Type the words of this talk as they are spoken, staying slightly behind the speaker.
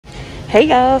Hey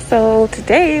y'all, so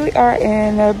today we are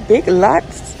in a Big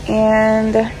Lots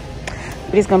and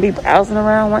we're just gonna be browsing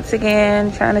around once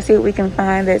again, trying to see what we can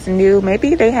find that's new.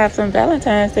 Maybe they have some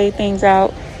Valentine's Day things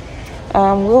out.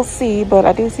 We'll see, but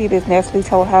I do see this Nestle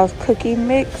Toll House cookie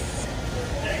mix.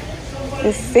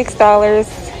 It's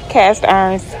 $6 cast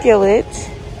iron skillet.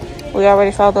 We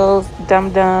already saw those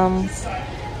Dum Dums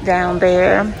down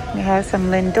there. We have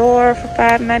some Lindor for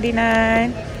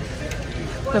 $5.99.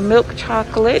 The milk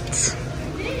chocolate.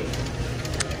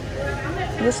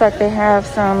 Looks like they have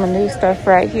some new stuff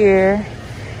right here.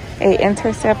 A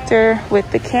interceptor with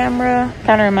the camera.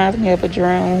 Kind of reminds me of a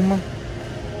drone.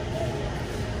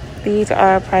 These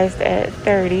are priced at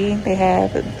 $30. They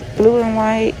have blue and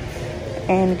white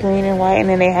and green and white. And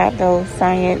then they have those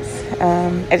science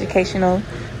educational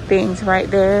things right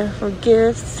there for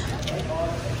gifts.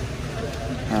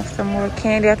 Have some more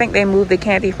candy. I think they moved the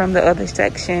candy from the other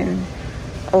section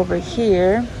over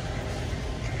here.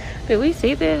 Did we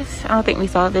see this? I don't think we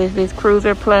saw this. This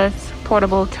Cruiser Plus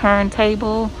portable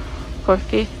turntable for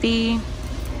 $50.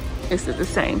 This is the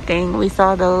same thing. We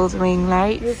saw those ring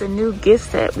lights. Here's a new gift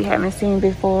set we haven't seen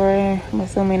before. I'm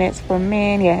assuming it's for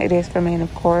men. Yeah, it is for men,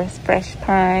 of course. Fresh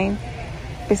Pine.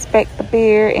 Respect the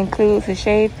Beard includes the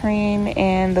shave cream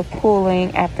and the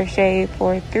cooling aftershave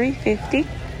for $3.50.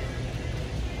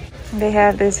 They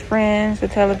have this Friends, the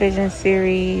television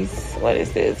series. What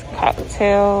is this?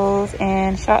 Cocktails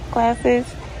and shot glasses.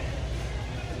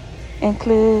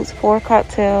 Includes 4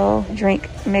 cocktail drink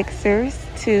mixers,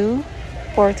 2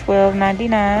 for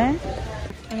 $12.99.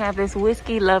 They have this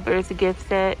Whiskey Lovers gift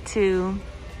set, 2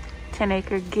 10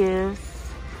 Acre Gifts.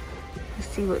 Let's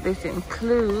see what this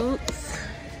includes.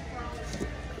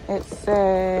 It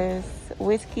says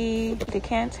whiskey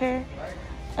decanter.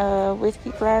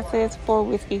 Whiskey glasses, 4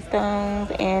 whiskey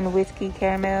stones, and whiskey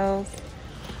caramels.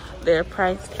 They're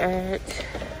priced at,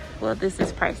 well, this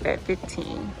is priced at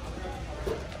 $15.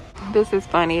 This is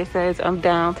funny. It says I'm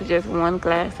down to just 1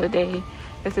 glass a day.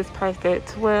 This is priced at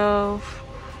 $12.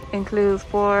 Includes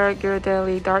 4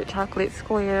 Ghirardelli dark chocolate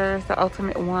squares, the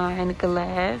ultimate wine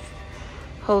glass.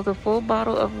 Holds a full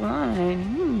bottle of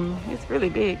wine. It's really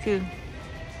big too.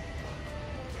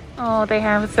 Oh, they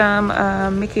have some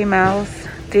Mickey Mouse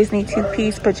Disney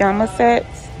 2-piece pajama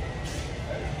sets.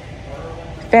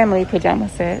 Family pajama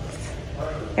sets.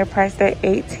 They're priced at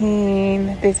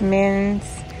 $18. This men's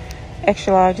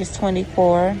extra large is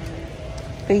 $24.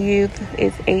 The youth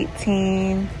is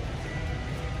 $18.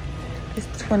 It's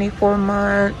 24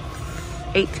 months,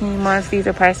 18 months. These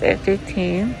are priced at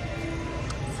 $15.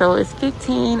 So it's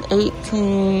 $15,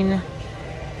 $18,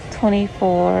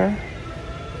 $24.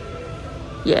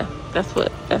 Yeah, that's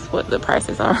what the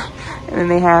prices are. And then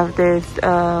they have this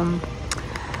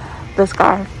the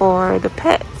scarf for the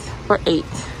pets for $8.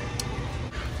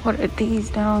 What are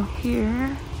these down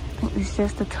here? I think it's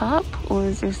just the top, or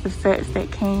is this the sets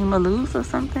that came loose or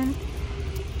something?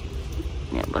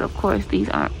 Yeah, but of course these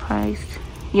aren't priced.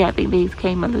 Yeah, I think these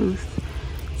came loose,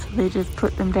 so they just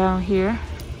put them down here.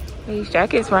 These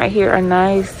jackets right here are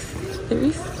nice.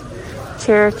 There's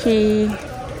Cherokee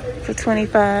for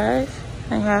 $25.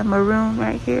 They have maroon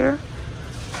right here.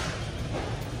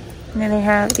 And then they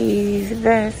have these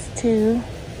vests too.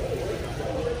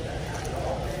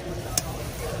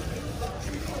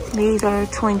 These are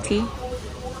 $20.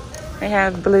 They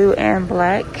have blue and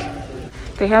black.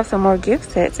 They have some more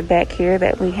gift sets back here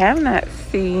that we have not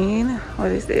seen.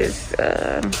 What is this?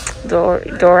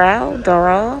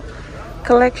 Doral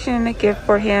collection. A gift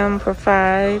for him for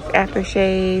 $5.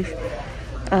 Aftershave.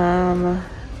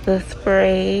 The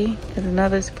spray, there's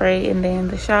another spray, and then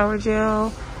the shower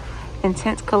gel.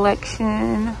 Intense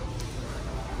collection.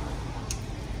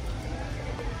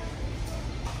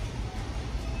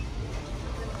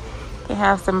 They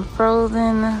have some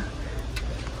Frozen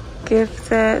gift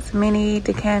sets, mini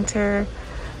decanter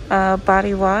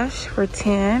body wash for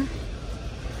 $10.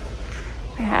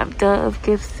 They have Dove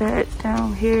gift sets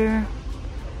down here.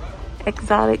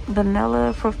 Exotic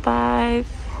vanilla for $5.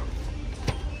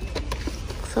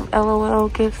 Some LOL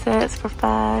gift sets for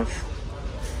 $5.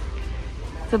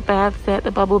 The bath set,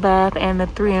 the bubble bath, and the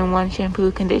 3-in-1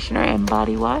 shampoo, conditioner, and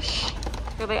body wash.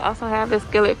 So they also have the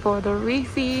skillet for the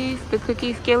Reese's, the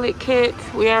cookie skillet kit.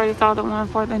 We already saw the one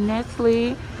for the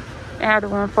Nestle. They have the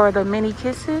one for the mini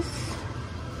kisses.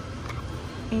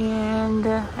 And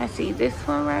I see this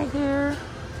one right here.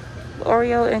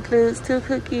 Oreo includes 2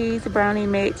 cookies, brownie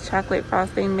mix, chocolate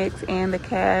frosting mix, and the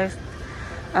cast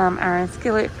iron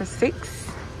skillet for $6.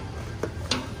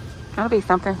 That'll be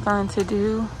something fun to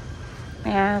do.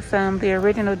 They have the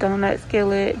original donut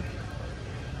skillet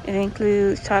It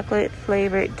includes chocolate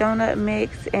flavored donut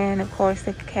mix and of course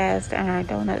the cast iron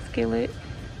donut skillet.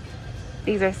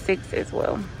 These are $6 as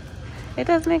well. It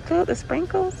doesn't include the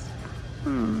sprinkles.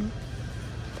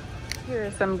 Here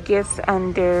are some gifts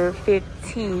under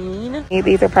 $15.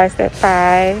 These are priced at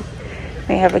 $5.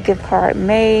 They have a gift card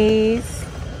maze.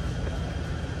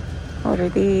 What are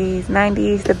these?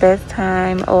 90s, the best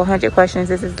time. Oh, 100 questions.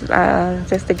 This is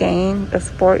just a game, a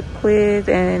sport quiz,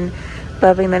 and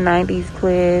loving the 90s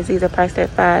quiz. These are priced at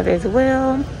 $5 as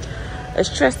well. A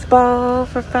stress ball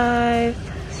for $5.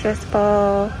 Stress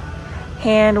ball.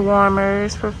 Hand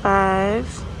warmers for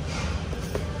 $5.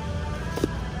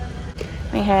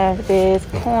 We have this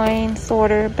coin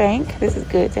sorter bank. This is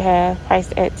good to have,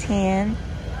 priced at $10.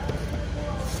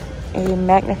 A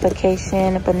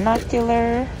magnification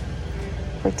binocular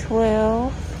for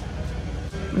 $12.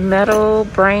 Metal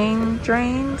brain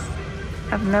drains.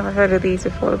 I've never heard of these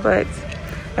before, but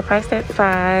they're priced at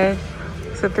 $5.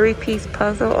 It's a 3-piece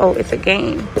puzzle. Oh, it's a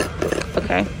game.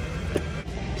 Okay.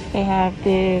 They have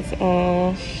this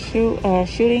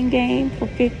shooting game for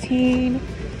 $15.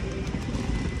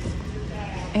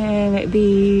 And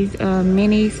these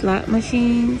mini slot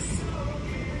machines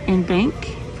and bank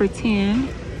for $10.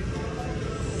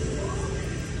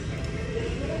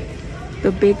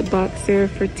 The big boxer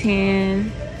for $10.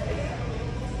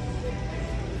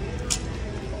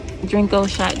 Drinko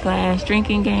shot glass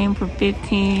drinking game for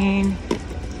 $15.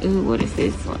 Ooh, what is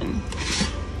this one?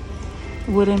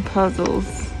 Wooden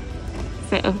puzzles.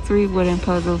 Set of 3 wooden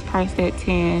puzzles priced at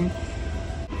 $10.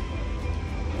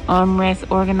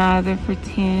 Armrest organizer for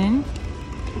 $10.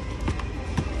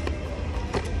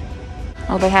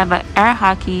 Oh, they have an air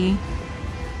hockey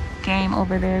game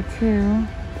over there too.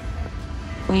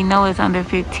 We know it's under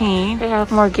 $15. They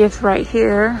have more gifts right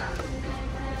here.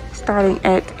 Starting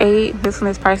at $8. This one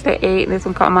is priced at $8. This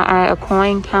one caught my eye, a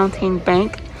coin counting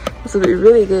bank. This would be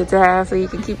really good to have so you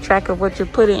can keep track of what you're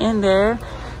putting in there.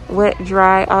 Wet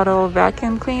dry auto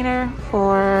vacuum cleaner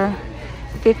for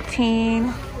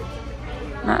 $15.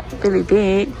 Not really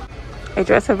big. A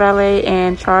dresser valet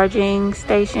and charging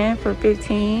station for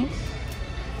 $15.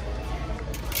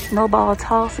 Snowball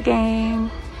toss game.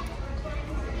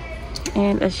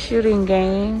 And a shooting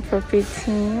game for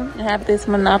 $15. I have this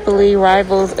Monopoly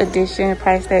Rivals Edition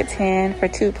priced at $10 for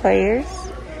 2 players.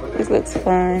 This looks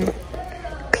fun.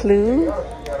 Clue.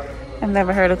 I've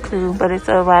never heard of Clue, but it's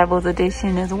a Rivals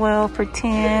Edition as well for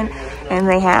 $10. And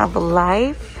they have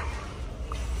Life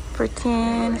for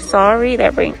 $10. Sorry,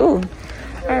 that brings, ooh,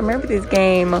 I remember this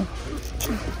game.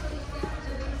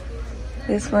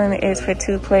 This one is for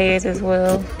 2 players as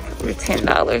well for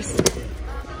 $10.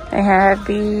 They have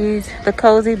these, the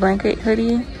cozy blanket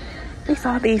hoodie. We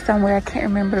saw these somewhere. I can't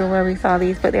remember where we saw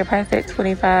these, but they're priced at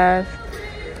 $25.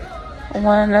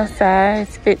 One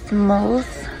size fits most.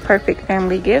 Perfect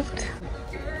family gift.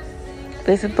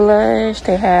 This blush,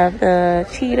 they have the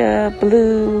cheetah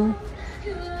blue.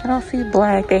 I don't see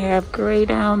black. They have gray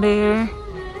down there.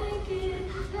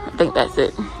 I think that's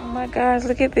it. Oh my gosh,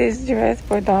 look at this dress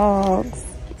for dogs.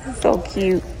 This is so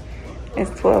cute.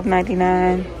 It's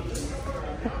 $12.99.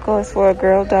 Of course, for a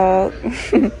girl dog.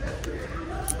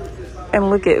 And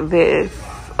look at this.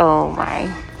 Oh my.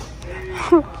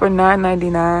 For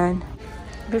 $9.99.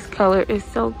 This color is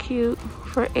so cute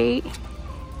for $8.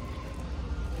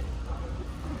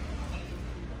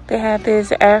 They have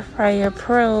this Air Fryer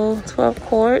Pro 12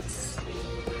 quarts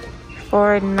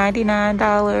for $99.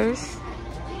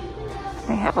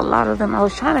 They have a lot of them. I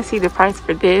was trying to see the price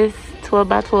for this 12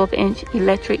 by 12 inch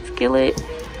electric skillet.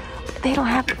 They don't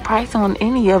have the price on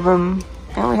any of them.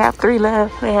 They only have 3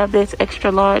 left. They have this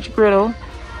extra large griddle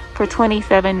for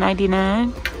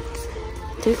 $27.99.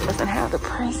 This doesn't have the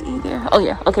price either. Oh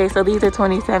yeah, okay, so these are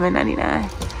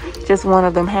 $27.99. Just one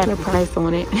of them had a price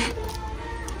on it.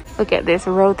 Look at this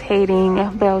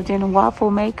rotating Belgian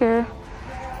waffle maker.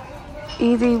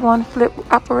 Easy 1 flip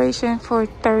operation for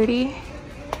 $30.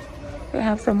 They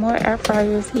have some more air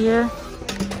fryers here.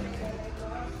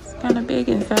 It's kind of big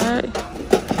inside.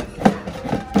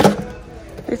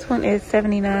 This one is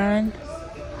 $79.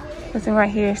 This one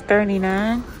right here is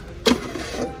 $39.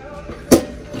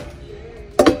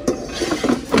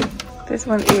 This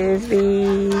one is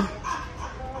the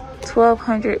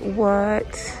 1200 watt.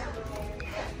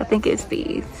 I think it's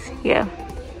these. Yeah,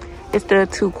 it's the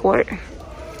 2 quart.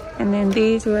 And then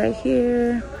these right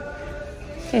here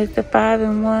is the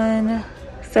 5-in-1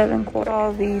 7 quart.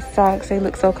 All these socks, they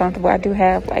look so comfortable. I do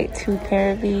have like 2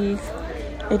 pair of these.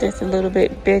 They're just a little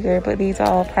bit bigger, but these are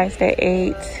all priced at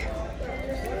 $8.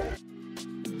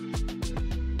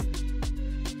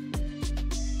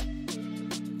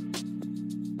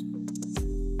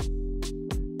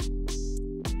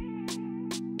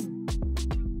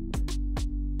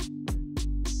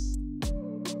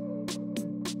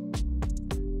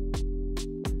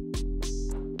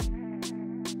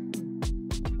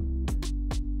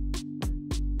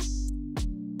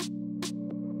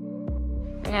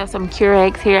 They have some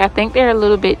Keurigs here. I think they're a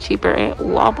little bit cheaper at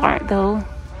Walmart though.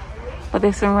 But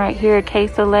this one right here, K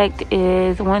Select,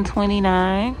 is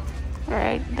 $129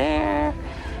 right there.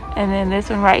 And then this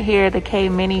one right here, the K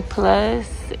Mini Plus,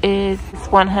 is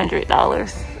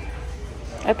 $100.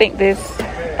 I think this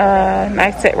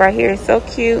knife set right here is so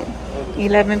cute.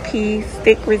 11-piece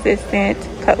stick resistant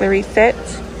cutlery set.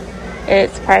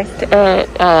 It's priced at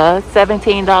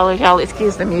 $17. Y'all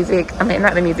excuse the music. I mean,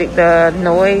 not the music, the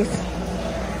noise.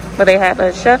 But they have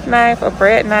a chef knife, a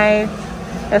bread knife,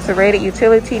 a serrated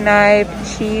utility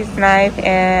knife, cheese knife,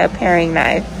 and a paring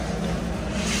knife.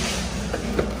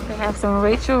 They have some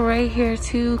Rachel right here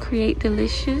too, Create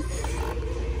Delicious.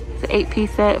 It's an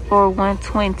 8-piece set for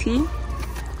 $120.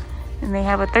 And they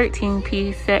have a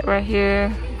 13-piece set right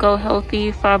here, Go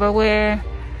Healthy Fiberware.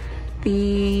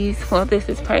 These, well, this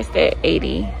is priced at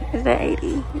 $80. Is that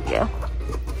 $80? Yeah.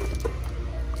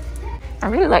 I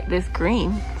really like this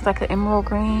green. It's like an emerald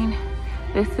green.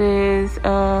 This is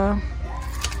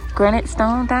granite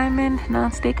stone diamond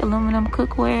non-stick aluminum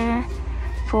cookware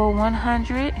for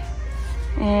 $100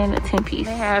 and a 10-piece.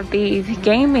 They have these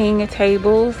gaming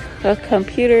tables, a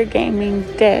computer gaming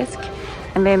desk,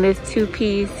 and then this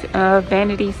 2-piece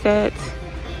vanity set.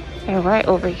 And right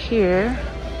over here,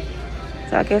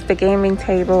 so I guess the gaming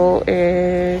table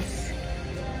is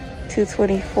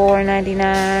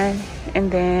 $224.99,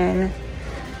 and then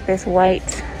this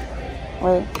white,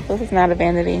 well, this is not a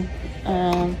vanity.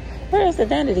 Where is the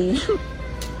vanity?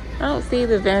 I don't see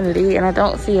the vanity, and I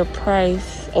don't see a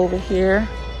price over here.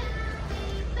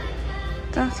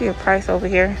 Don't see a price over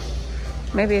here.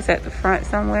 Maybe it's at the front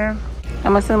somewhere.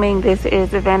 I'm assuming this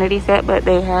is a vanity set, but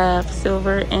they have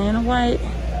silver and white.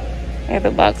 They have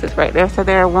the boxes right there, so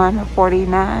they're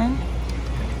 $149.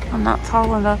 I'm not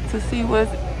tall enough to see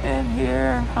what's in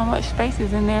here, how much space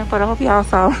is in there, but I hope y'all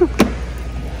saw.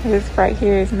 This right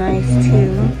here is nice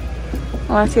too.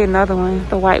 Oh, I see another one,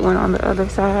 the white one on the other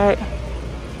side.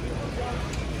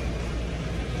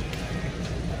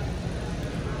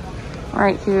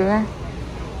 Right here.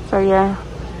 So yeah,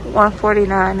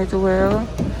 $149 as well.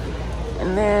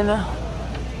 And then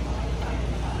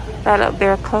that up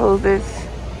there closes.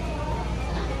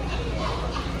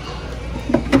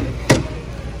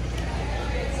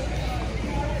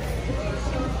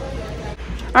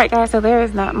 Alright guys, so there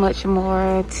is not much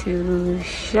more to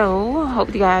show.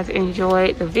 Hope you guys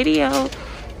enjoyed the video.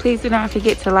 Please do not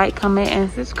forget to like, comment, and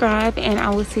subscribe. And I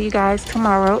will see you guys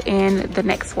tomorrow in the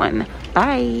next one.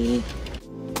 Bye.